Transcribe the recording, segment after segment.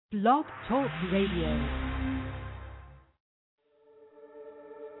Blog Talk Radio.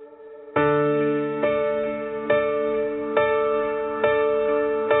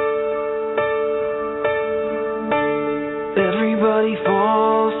 Everybody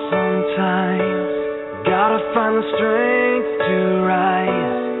falls sometimes. Gotta find the strength to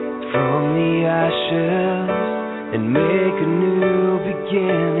rise from the ashes and make a new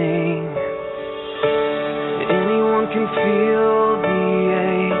beginning. Anyone can feel the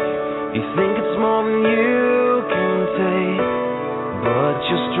ache. You think it's more than you can take, but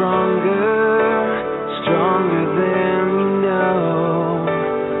you're stronger than you know.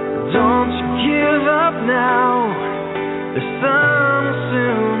 Don't you give up now. The sun will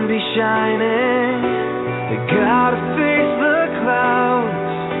soon be shining. You gotta face the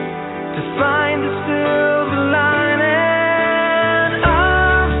clouds to find the silver lining.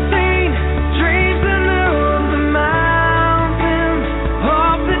 I've seen dreams that move the mountains,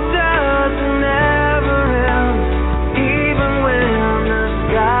 hope that doesn't ever end, even when the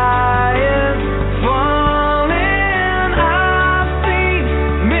sky is falling. I've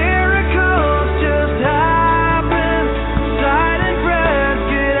seen miracles just happen. Silent prayers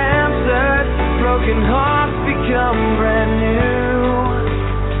get answered, broken hearts become brand new.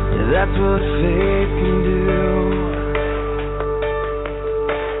 That's what faith can do.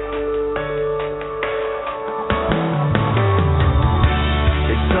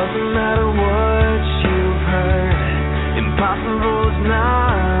 It doesn't matter what you've heard. Impossible is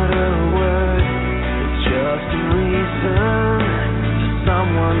not a word. It's just a reason for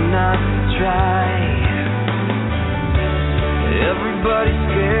someone not to try. Everybody's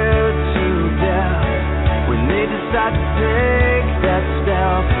scared to death when they decide to take that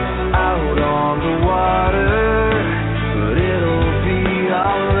step out on the water, but it'll be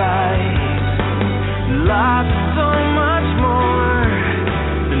alright. Life's so much more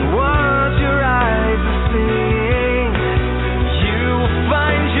than what your eyes are seeing. You will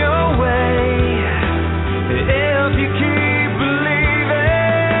find your way if you keep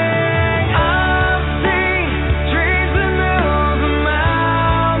believing. I've seen dreams that move the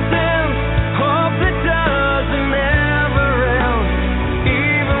mountains, hope that doesn't ever end,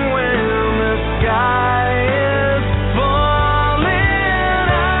 even when the sky is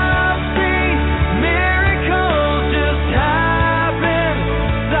falling. I've seen miracles just happen,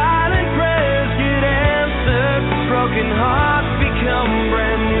 silent prayers get answered, broken hearts become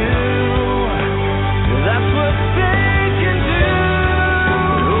brand new. That's what faith can do.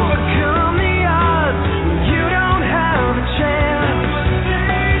 Overcome the odds when you don't have a chance.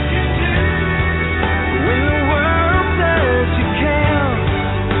 When the world says you can't,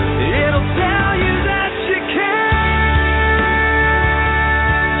 it'll tell you that you can.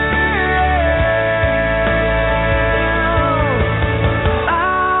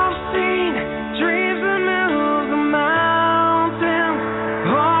 I've seen dreams that move the mountains,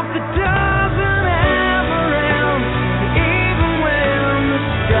 hope that doesn't ever end, even when the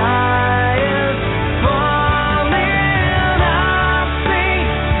sky is falling. I've seen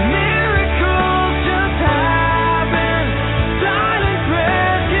miracles just happen, silent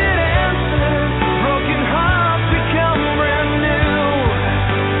prayers get answered, broken hearts become brand new.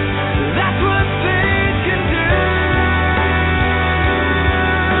 That's what faith can do.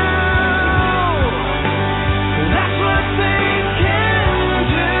 That's what faith can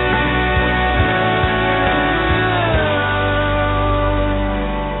do.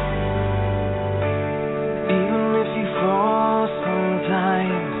 Even if you fall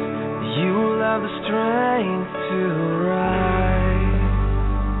sometimes, you will have the strength to rise.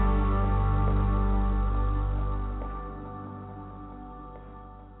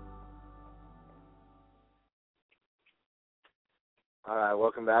 All right,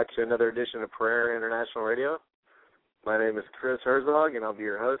 welcome back to another edition of Prayer International Radio. My name is Chris Herzog, and I'll be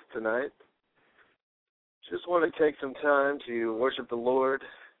your host tonight. Just want to take some time to worship the Lord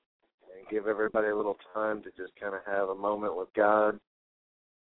and give everybody a little time to just kind of have a moment with God.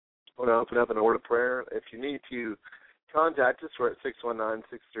 I want to open up in a word of prayer. If you need to contact us, we're at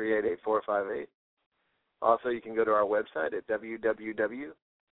 619-638-8458. Also, you can go to our website at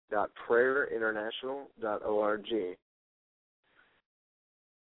www.prayerinternational.org.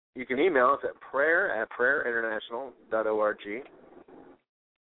 You can email us at prayer@prayerinternational.org.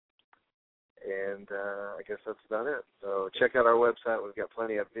 And I guess that's about it. So check out our website. We've got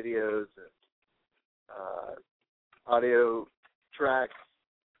plenty of videos and audio tracks,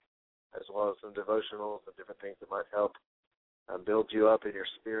 as well as some devotionals and different things that might help build you up in your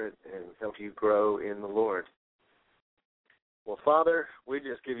spirit and help you grow in the Lord. Well, Father, we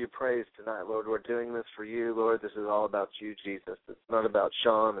just give you praise tonight, Lord. We're doing this for you, Lord. This is all about you, Jesus. It's not about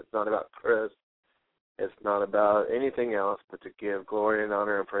Shaun. It's not about Chris. It's not about anything else but to give glory and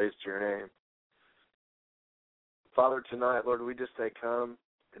honor and praise to your name. Father, tonight, Lord, we just say come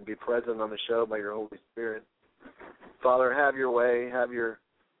and be present on the show by your Holy Spirit. Father, have your way. Have your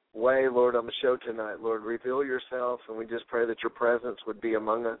way, Lord, on the show tonight. Lord, reveal yourself, and we just pray that your presence would be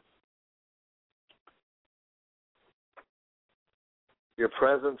among us. Your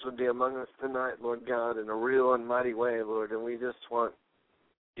presence would be among us tonight, Lord God, in a real and mighty way, Lord, and we just want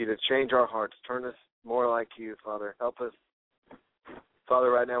you to change our hearts, turn us more like you, Father. Help us.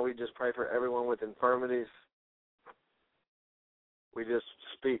 Father, right now we just pray for everyone with infirmities. We just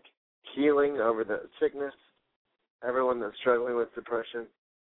speak healing over the sickness, everyone that's struggling with depression.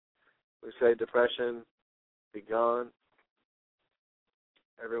 We say depression, be gone.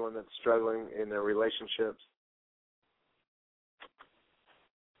 Everyone that's struggling in their relationships.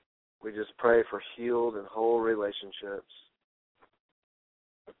 We just pray for healed and whole relationships.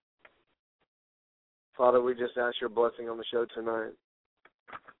 Father, we just ask your blessing on the show tonight.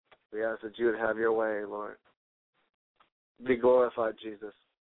 We ask that you would have your way, Lord. Be glorified, Jesus.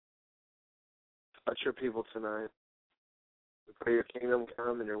 Touch your people tonight. We pray your kingdom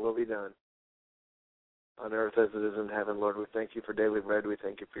come and your will be done on earth as it is in heaven, Lord. We thank you for daily bread. We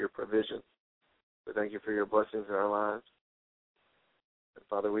thank you for your provision. We thank you for your blessings in our lives. And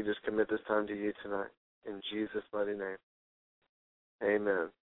Father, we just commit this time to you tonight. In Jesus' mighty name. Amen.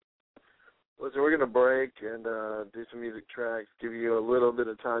 Listen, we're going to break and do some music tracks, give you a little bit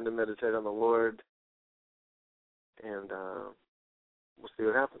of time to meditate on the Lord, and we'll see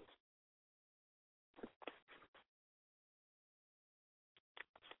what happens.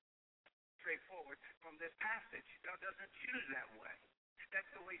 Straightforward from this passage. God doesn't choose that way. That's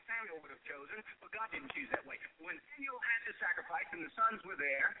the way Samuel would have chosen, but God didn't choose that way. When Samuel had to sacrifice and the sons were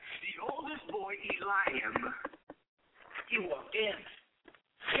there, the oldest boy, Eliab, he walked in.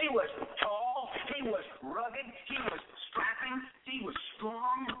 He was tall, he was rugged, he was strapping, he was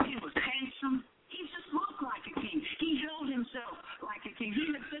strong, he was handsome. He just looked like a king. He held himself like a king. He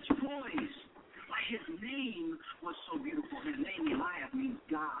had such poise. His name was so beautiful. His name, Eliab, means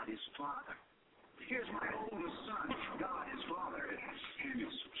God is Father. Here's my oldest son, God is Father. And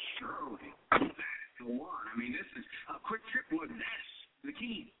surely go on. I mean, this is a quick trip. Look, that's the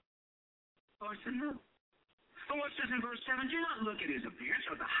king. Oh, I said no. Oh, it says in verse 7, do not look at his appearance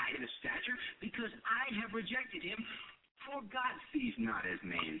or the height of his stature, because I have rejected him. For God sees not as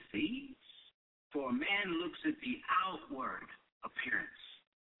man sees. For man looks at the outward appearance.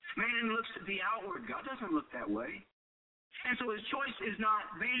 Man looks at the outward. God doesn't look that way. And so his choice is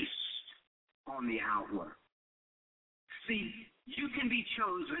not based on the outward. See, you can be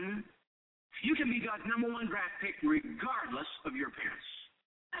chosen, you can be God's number one draft pick regardless of your appearance.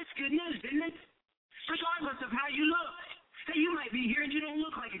 That's good news, isn't it? Regardless of how you look. Hey, you might be here and you don't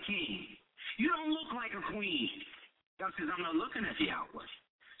look like a king. You don't look like a queen. God says, I'm not looking at the outward.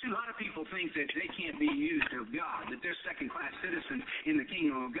 See, a lot of people think that they can't be used of God, that they're second-class citizens in the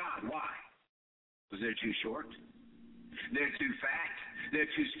kingdom of God. Why? Because they're too short. They're too fat. They're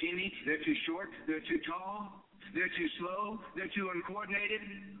too skinny. They're too short. They're too tall. They're too slow. They're too uncoordinated.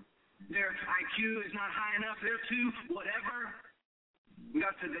 Their IQ is not high enough. They're too whatever.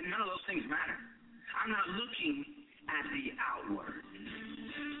 God said that none of those things matter. I'm not looking at the outward.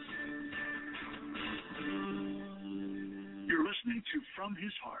 You're listening to From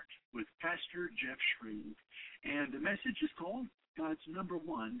His Heart with Pastor Jeff Shreve, and the message is called God's Number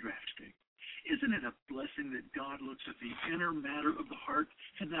One Draft Pick. Isn't it a blessing that God looks at the inner matter of the heart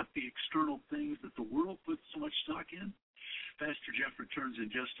and not the external things that the world puts so much stock in? Pastor Jeff returns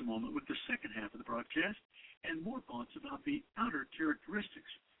in just a moment with the second half of the broadcast and more thoughts about the outer characteristics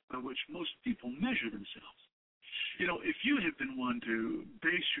by which most people measure themselves. You know, if you have been one to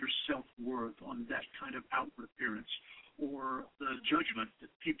base your self-worth on that kind of outward appearance or the judgment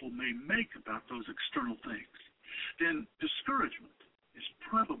that people may make about those external things, then discouragement is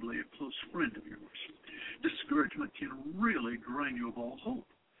probably a close friend of yours. Discouragement can really drain you of all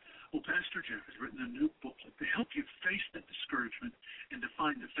hope. Well, Pastor Jeff has written a new booklet to help you face that discouragement and to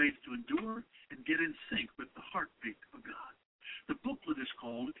find the faith to endure and get in sync with the heartbeat of God. The booklet is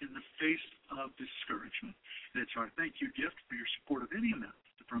called In the Face of Discouragement, and it's our thank you gift for your support of any amount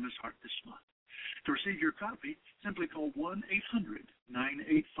From His Heart this month. To receive your copy, simply call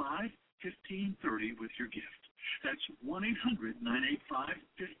 1-800-985-1530 with your gift. That's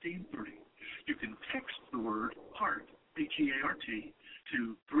 1-800-985-1530. You can text the word HEART, H-E-A-R-T,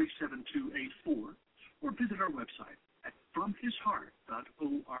 to 37284, or visit our website at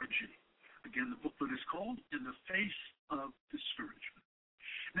fromhisheart.org. Again, the booklet is called In the Face of Discouragement.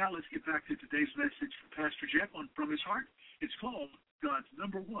 heart. It's called God's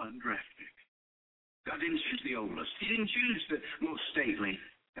number one draft pick. God didn't choose the oldest. He didn't choose the most stately.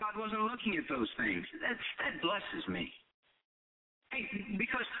 God wasn't looking at those things. That blesses me. Hey,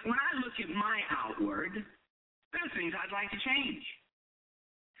 because when I look at my outward, there are things I'd like to change.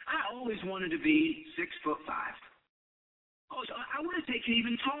 I always wanted to be 6'5". Oh, so I would have taken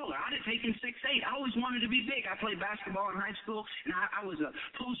even taller. I'd have taken 6'8". I always wanted to be big. I played basketball in high school, and I was a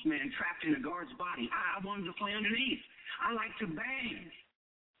postman trapped in a guard's body. I wanted to play underneath. I like to bang.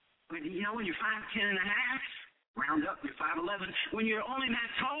 But, you know, when you're 5'10 and a half, round up, you're 5'11". When you're only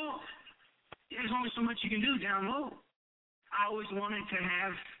that tall, there's only so much you can do down low. I always wanted to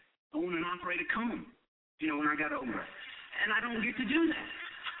own and operate a comb, you know, when I got older. And I don't get to do that.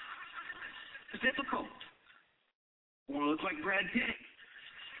 It's difficult. I want to look like Brad Pitt.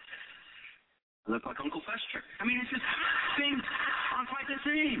 I look like Uncle Fester. I mean, it's just things aren't quite the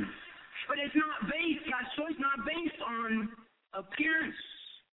same. But it's not based, God's choice not based on appearance.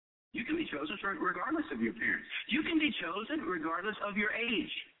 You can be chosen regardless of your appearance. You can be chosen regardless of your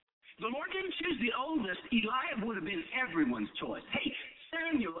age. The Lord didn't choose the oldest. Eliab would have been everyone's choice. Hey,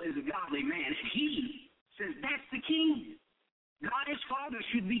 Samuel is a godly man. He says that's the king. God, his father,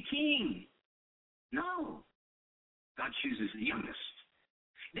 should be king. No. God chooses the youngest.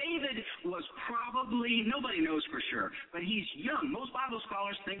 David was probably, nobody knows for sure, but he's young. Most Bible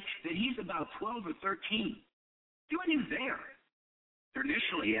scholars think that he's about 12 or 13. He wasn't even there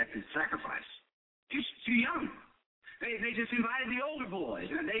initially at the sacrifice. He's too young. They just invited the older boys.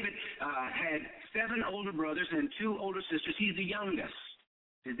 Now, David had 7 older brothers and 2 older sisters. He's the youngest.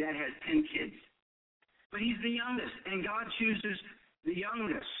 His dad has 10 kids. But he's the youngest, and God chooses the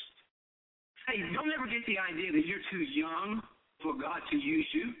youngest. Hey, don't ever get the idea that you're too young for God to use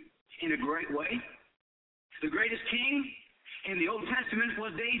you in a great way. The greatest king in the Old Testament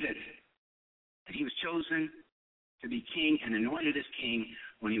was David. And he was chosen to be king and anointed as king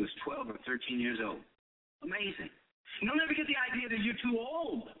when he was 12 or 13 years old. Amazing. Don't ever get the idea that you're too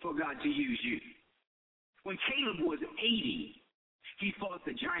old for God to use you. When Caleb was 80, he fought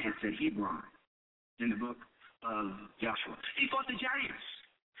the giants at Hebron in the book of Joshua. He fought the giants.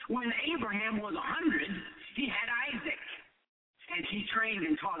 When Abraham was 100, he had Isaac. And he trained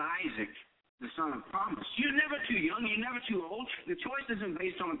and taught Isaac, the son of promise. You're never too young. You're never too old. The choice isn't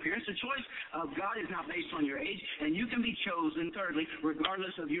based on appearance. The choice of God is not based on your age. And you can be chosen, thirdly,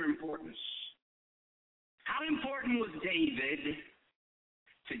 regardless of your importance. How important was David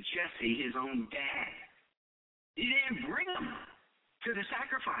to Jesse, his own dad? He didn't bring him to the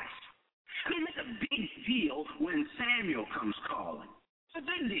sacrifice. I mean, it's a big deal when Samuel comes calling. It's a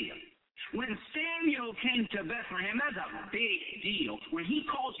big deal. When Samuel came to Bethlehem, that's a big deal. When he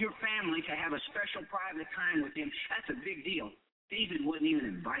calls your family to have a special private time with him, that's a big deal. David wasn't even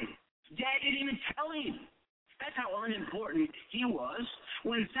invited. Dad didn't even tell him. That's how unimportant he was.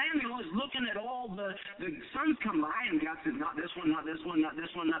 When Samuel is looking at all the sons come by, and God says, not this one, not this one, not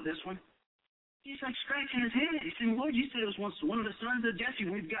this one, not this one. He's like scratching his head. He's saying, Lord, you said it was once one of the sons of Jesse.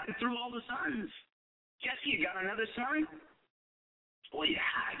 We've gotten through all the sons. Jesse, you got another son? Oh, yeah,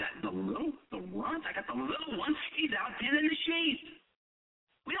 I got the runt. I got the little one. He's out tending the sheep.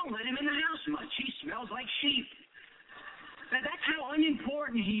 We don't let him in the house much. He smells like sheep. That's how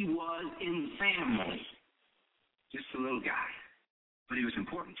unimportant he was in family. Just a little guy. But he was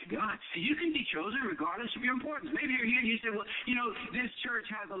important to God. So you can be chosen regardless of your importance. Maybe you're here and you say, well, you know, this church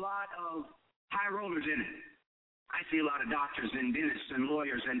has a lot of high rollers in it. I see a lot of doctors and dentists and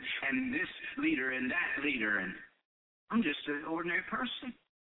lawyers and this leader and that leader, and I'm just an ordinary person.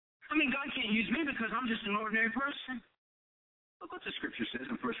 I mean, God can't use me because I'm just an ordinary person. Look what the scripture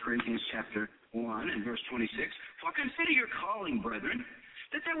says in 1 Corinthians chapter 1 and verse 26. For consider your calling, brethren,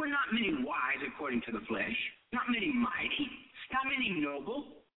 that there were not many wise according to the flesh, not many mighty, not many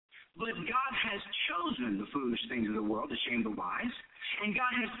noble, but God has chosen the foolish things of the world to shame the wise, and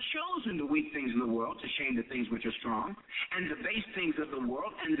God has chosen the weak things of the world to shame the things which are strong, and the base things of the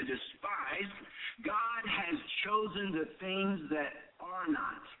world, and the despised. God has chosen the things that are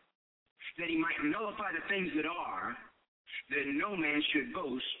not, that he might nullify the things that are, that no man should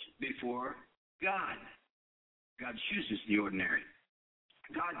boast before God. God chooses the ordinary.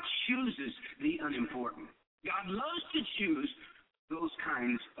 God chooses the unimportant. God loves to choose those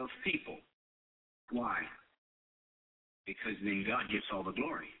kinds of people. Why? Because then God gets all the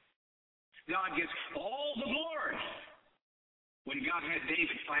glory. God gets all the glory. When God had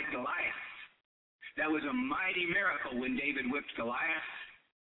David fight Goliath, that was a mighty miracle when David whipped Goliath,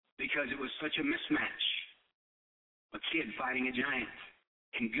 because it was such a mismatch. A kid fighting a giant.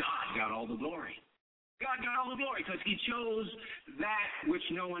 And God got all the glory. God got all the glory because he chose that which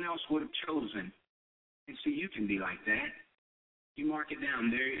no one else would have chosen. And so you can be like that. You mark it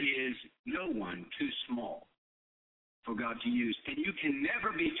down. There is no one too small for God to use. And you can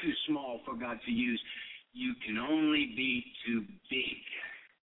never be too small for God to use. You can only be too big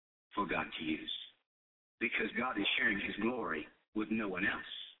for God to use, because God is sharing his glory with no one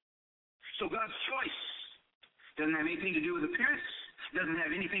else. So God's choice doesn't have anything to do with appearance, doesn't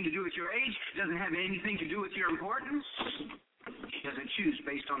have anything to do with your age, doesn't have anything to do with your importance. He doesn't choose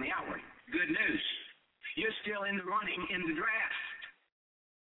based on the outward. Good news. You're still in the running in the draft.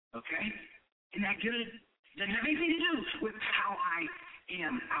 Okay? Isn't that good? Doesn't have anything to do with how I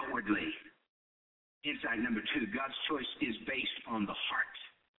am outwardly. Insight number 2, God's choice is based on the heart.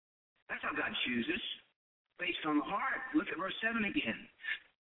 That's how God chooses, based on the heart. Look at verse 7 again.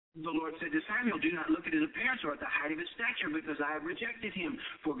 The Lord said to Samuel, do not look at his appearance or at the height of his stature, because I have rejected him.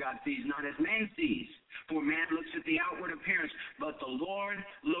 For God sees not as man sees. For man looks at the outward appearance, but the Lord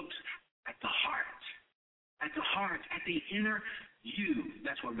looks at the heart. At the heart, at the inner you.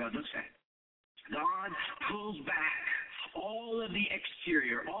 That's what God looks at. God pulls back all of the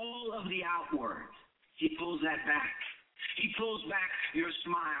exterior, all of the outward. He pulls that back. He pulls back your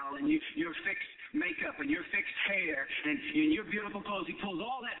smile and your fixed makeup and your fixed hair and your beautiful clothes. He pulls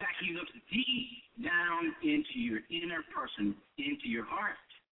all that back. He looks deep down into your inner person, into your heart,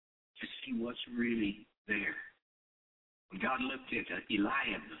 to see what's really there. When God looked at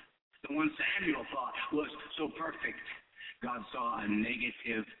Eliab, the one Samuel thought was so perfect, God saw a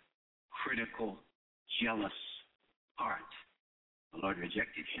negative, critical, jealous heart. The Lord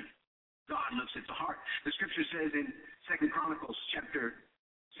rejected him. God looks at the heart. The scripture says in 2 Chronicles chapter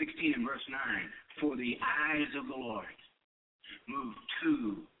 16 and verse 9, for the eyes of the Lord move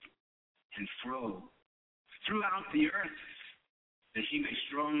to and fro throughout the earth, that he may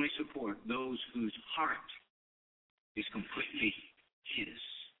strongly support those whose heart is completely his.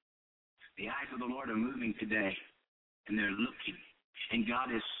 The eyes of the Lord are moving today, and they're looking. And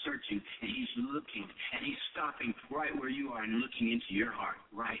God is searching, and he's looking, and he's stopping right where you are and looking into your heart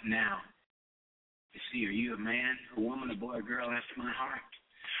right now. To see, are you a man, a woman, a boy, a girl after my heart?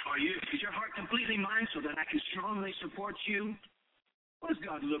 Is your heart completely mine so that I can strongly support you? What does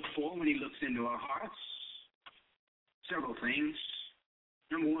God look for when he looks into our hearts? Several things.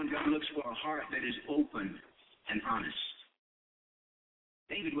 Number 1, God looks for a heart that is open and honest.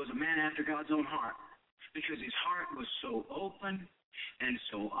 David was a man after God's own heart because his heart was so open and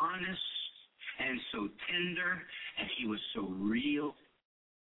so honest and so tender, and he was so real.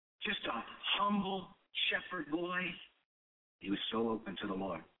 Just a humble shepherd boy. He was so open to the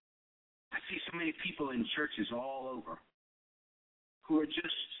Lord. I see so many people in churches all over who are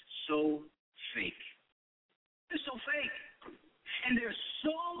just so fake. They're so fake. And they're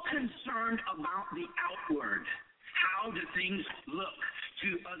so concerned about the outward. How do things look to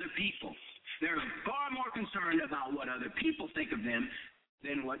other people? They're far more concerned about what other people think of them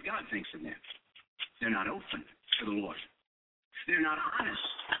than what God thinks of them. They're not open to the Lord. They're not honest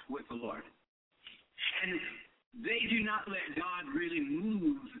with the Lord. And they do not let God really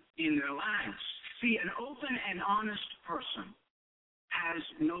move in their lives. See, an open and honest person has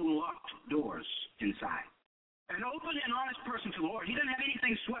no locked doors inside. An open and honest person to the Lord, he doesn't have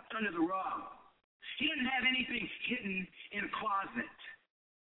anything swept under the rug. He doesn't have anything hidden in a closet.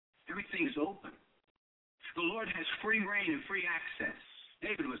 Everything is open. The Lord has free reign and free access.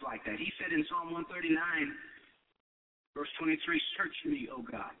 David was like that. He said in Psalm 139, verse 23, search me, O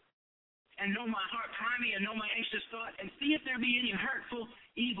God, and know my heart. Try me and know my anxious thought, and see if there be any hurtful,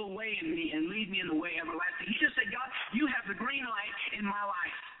 evil way in me, and lead me in the way everlasting. He just said, God, you have the green light in my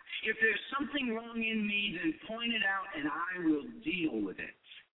life. If there's something wrong in me, then point it out, and I will deal with it.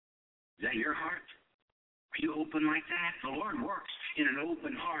 Is that your heart? Are you open like that? The Lord works in an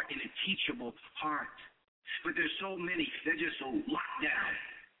open heart, in a teachable heart. But there's so many, they're just so locked down.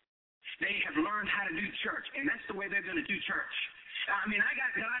 They have learned how to do church, and that's the way they're going to do church. I mean, I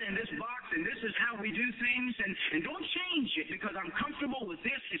got God in this box, and this is how we do things, and don't change it because I'm comfortable with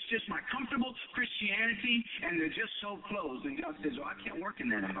this. It's just my comfortable Christianity, and they're just so closed. And God says, I can't work in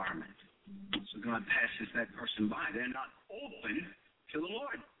that environment. So God passes that person by. They're not open to the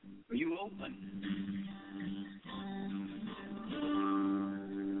Lord. Are you open?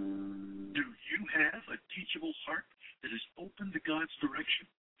 Do you have a teachable heart that is open to God's direction?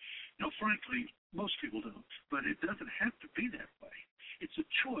 No, frankly, most people don't, but it doesn't have to be that way. It's a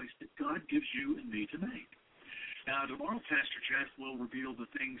choice that God gives you and me to make. Now, tomorrow, Pastor Jeff will reveal the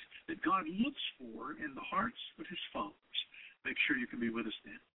things that God looks for in the hearts of his followers. Make sure you can be with us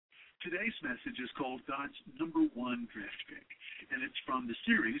then. Today's message is called God's Number One Draft Pick, and it's from the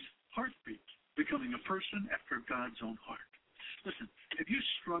series Heartbeat, Becoming a Person After God's Own Heart. Listen, have you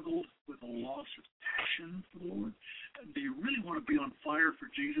struggled with a loss of passion for the Lord? Do you really want to be on fire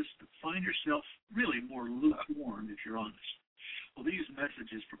for Jesus, but find yourself really more lukewarm if you're honest? Well, these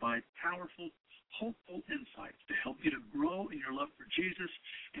messages provide powerful, hopeful insights to help you to grow in your love for Jesus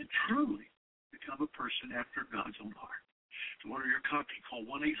and truly become a person after God's own heart. To order your copy, call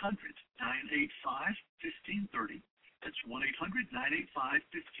 1-800-985-1530. That's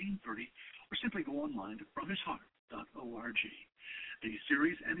 1-800-985-1530, or simply go online to FromHisHeart.org. The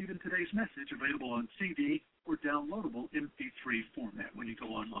series and even today's message available on CD or downloadable MP3 format when you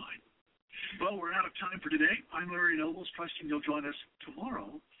go online. Well, we're out of time for today. I'm Larry Nobles, trusting you'll join us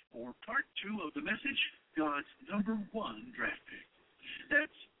tomorrow for part 2 of the message, God's number 1 draft pick.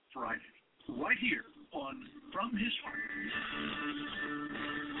 That's Friday, right here on From His Heart.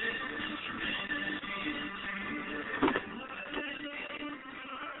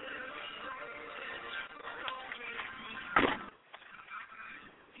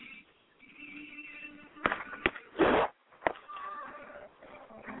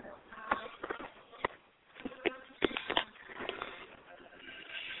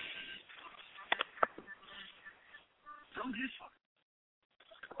 From His Heart.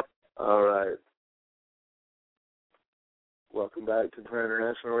 All right. Welcome back to Prayer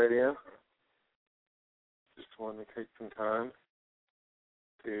International Radio. Just wanted to take some time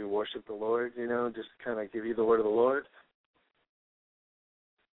to worship the Lord, just kind of give you the word of the Lord.